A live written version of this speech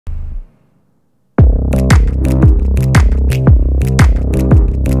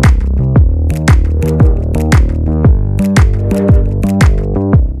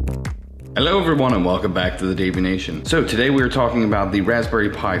everyone, and welcome back to the Davey Nation. So today we are talking about the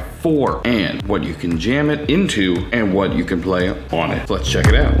Raspberry Pi 4 and what you can jam it into and what you can play on it. Let's check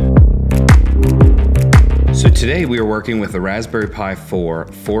it out. So today we are working with the Raspberry Pi 4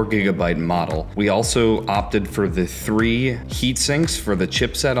 4GB model. We also opted for the 3 heat sinks for the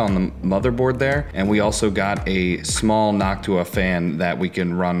chipset on the motherboard there, and we also got a small Noctua fan that we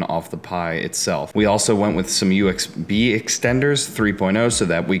can run off the Pi itself. We also went with some USB extenders 3.0 so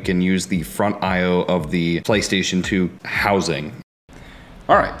that we can use the front I/O of the PlayStation 2 housing.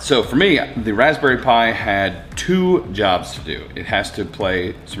 Alright, so for me, the Raspberry Pi had 2 jobs to do. It has to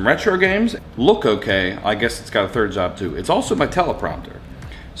play some retro games, look okay, I guess it's got a 3rd job too. It's also my teleprompter.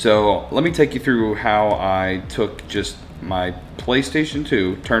 So let me take you through how I took just my PlayStation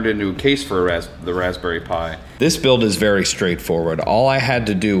 2, turned it into a case for the Raspberry Pi. This build is very straightforward. All I had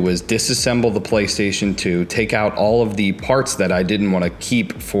to do was disassemble the PlayStation 2, take out all of the parts that I didn't want to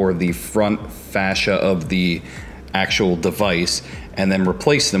keep for the front fascia of the actual device, and then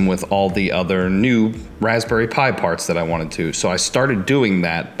replace them with all the other new Raspberry Pi parts that I wanted to. So I started doing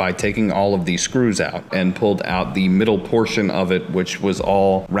that by taking all of these screws out and pulled out the middle portion of it, which was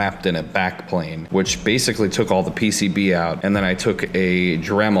all wrapped in a back plane, which basically took all the PCB out. And then I took a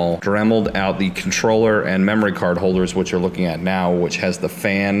Dremeled out the controller and memory card holders, which you're looking at now, which has the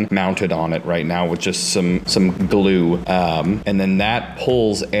fan mounted on it right now with just some glue. And then that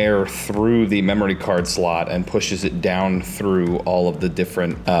pulls air through the memory card slot and pushes it down through all of the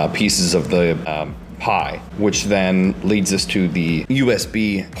different pieces of the Pi, which then leads us to the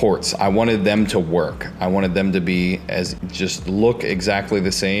USB ports. I wanted them to work. I wanted them to be just look exactly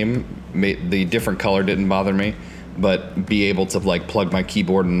the same. The different color didn't bother me, but be able to like plug my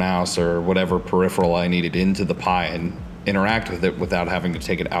keyboard and mouse or whatever peripheral I needed into the Pi and interact with it without having to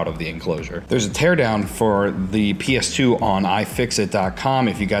take it out of the enclosure. There's a teardown for the PS2 on ifixit.com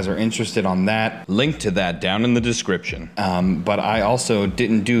if you guys are interested on that. Link to that down in the description. But I also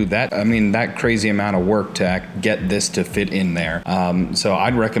didn't do that, that crazy amount of work to get this to fit in there. So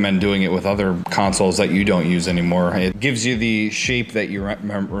I'd recommend doing it with other consoles that you don't use anymore. It gives you the shape that you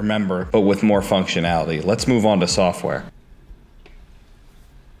remember, but with more functionality. Let's move on to software.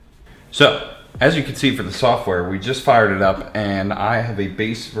 So, as you can see for the software, we just fired it up, and I have a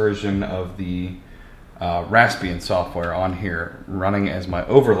base version of the Raspbian software on here running as my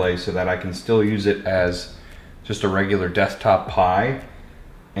overlay so that I can still use it as just a regular desktop Pi.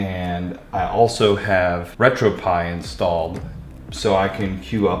 And I also have RetroPie installed so I can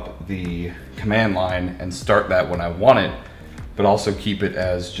queue up the command line and start that when I want it, but also keep it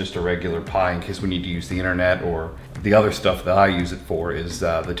as just a regular Pi in case we need to use the internet, or the other stuff that I use it for is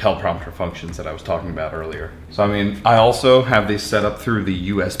the teleprompter functions that I was talking about earlier. So I also have these set up through the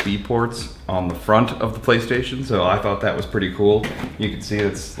USB ports on the front of the PlayStation, so I thought that was pretty cool. You can see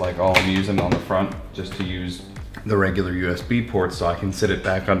it's like all I'm using on the front, just to use the regular USB ports so I can sit it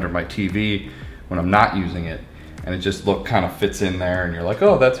back under my TV when I'm not using it. And it just kind of fits in there, and you're like,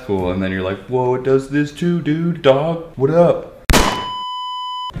 oh, that's cool. And then you're like, whoa, it does this too, dude, dog, what up?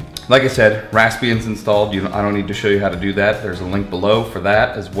 Like I said, Raspbian's installed. I don't need to show you how to do that. There's a link below for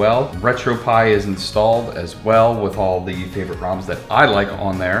that as well. RetroPie is installed as well with all the favorite ROMs that I like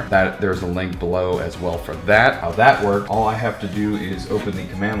on there. There's a link below as well for that. How that works, all I have to do is open the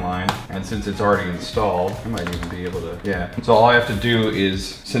command line, and since it's already installed, I might even be able to, yeah. So all I have to do is,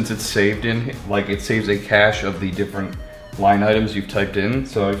 since it's saved in, like it saves a cache of the different line items you've typed in,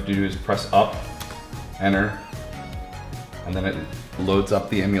 so all I have to do is press up, enter, and then it loads up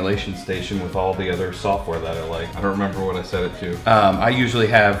the emulation station with all the other software that I like. I don't remember what I set it to. I usually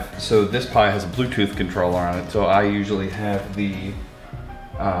have, so this Pi has a Bluetooth controller on it, so I usually have the,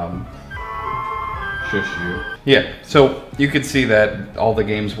 shush you. Yeah, so you can see that all the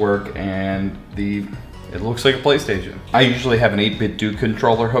games work and it looks like a PlayStation. I usually have an 8-bit Duke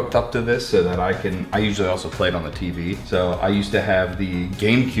controller hooked up to this so that I usually also play it on the TV. So I used to have the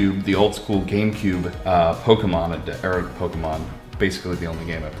GameCube, the old school GameCube Pokemon, basically the only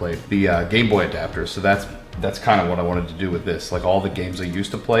game I played, the Game Boy adapter. So that's kind of what I wanted to do with this. Like all the games I used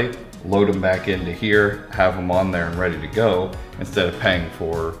to play, load them back into here, have them on there and ready to go, instead of paying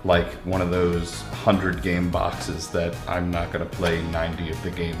for like one of those 100 game boxes that I'm not gonna play 90 of the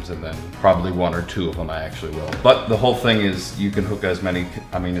games, and then probably 1 or 2 of them I actually will. But the whole thing is you can hook as many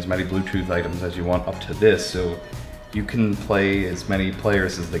Bluetooth items as you want up to this, so you can play as many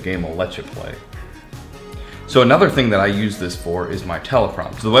players as the game will let you play. So another thing that I use this for is my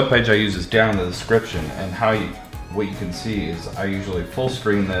teleprompter. So the webpage I use is down in the description, and how what you can see is I usually full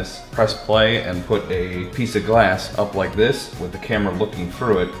screen this, press play, and put a piece of glass up like this with the camera looking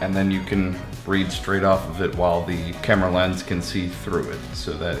through it, and then you can read straight off of it while the camera lens can see through it,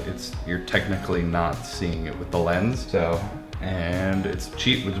 so that you're technically not seeing it with the lens. So, and it's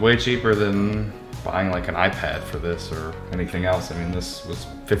cheap. It's way cheaper than buying like an iPad for this or anything else. I mean, this was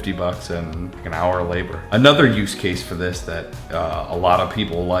 50 bucks and an hour of labor. Another use case for this that a lot of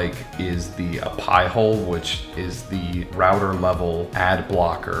people like is the Pi hole, which is the router level ad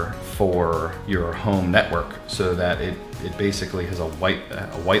blocker for your home network, so that it basically has a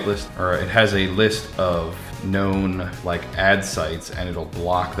white list, or it has a list of known like ad sites, and it'll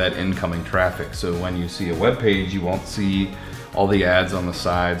block that incoming traffic. So when you see a web page, you won't see all the ads on the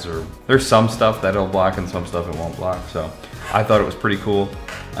sides, or there's some stuff that it'll block and some stuff it won't block. So I thought it was pretty cool,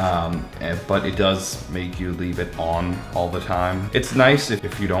 but it does make you leave it on all the time. It's nice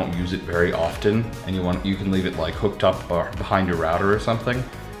if you don't use it very often and you can leave it like hooked up or behind your router or something.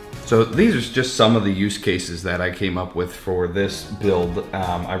 So these are just some of the use cases that I came up with for this build.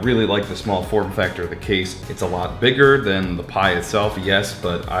 I really like the small form factor of the case. It's a lot bigger than the Pi itself, yes,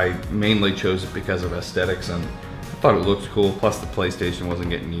 but I mainly chose it because of aesthetics, and I thought it looked cool, plus the PlayStation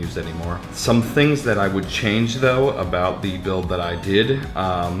wasn't getting used anymore. Some things that I would change though about the build that I did,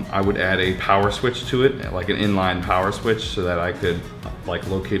 I would add a power switch to it, like an inline power switch, so that I could like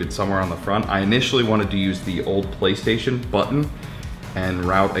locate it somewhere on the front. I initially wanted to use the old PlayStation button and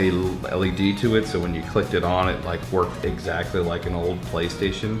route a LED to it, so when you clicked it on, it like worked exactly like an old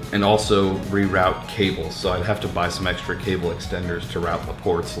PlayStation. And also reroute cables, so I'd have to buy some extra cable extenders to route the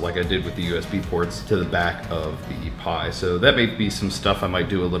ports, like I did with the USB ports, to the back of the Pi. So that may be some stuff I might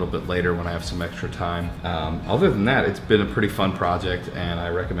do a little bit later when I have some extra time. Other than that, it's been a pretty fun project, and I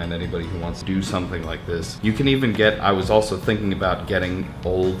recommend anybody who wants to do something like this. You can even get, I was also thinking about getting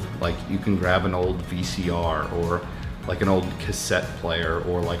old, like you can grab an old VCR or like an old cassette player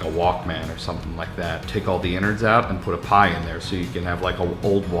or like a Walkman or something like that. Take all the innards out and put a Pi in there, so you can have like an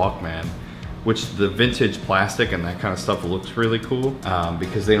old Walkman, which the vintage plastic and that kind of stuff looks really cool,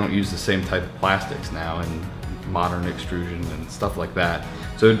 because they don't use the same type of plastics now and modern extrusion and stuff like that.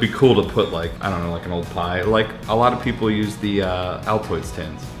 So it'd be cool to put like, I don't know, like an old Pi. Like a lot of people use the Altoids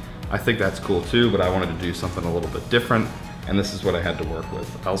tins. I think that's cool too, but I wanted to do something a little bit different, and this is what I had to work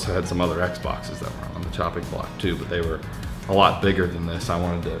with. I also had some other Xboxes that were on the chopping block too, but they were a lot bigger than this. I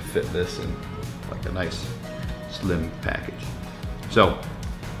wanted to fit this in like a nice slim package. So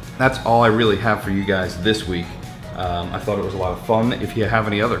that's all I really have for you guys this week. I thought it was a lot of fun. If you have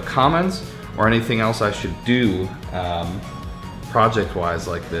any other comments or anything else I should do project-wise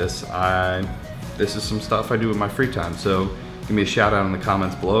like this, this is some stuff I do in my free time. So give me a shout out in the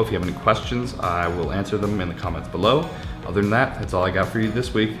comments below. If you have any questions, I will answer them in the comments below. Other than that, that's all I got for you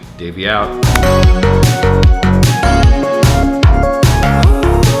this week. Davey out.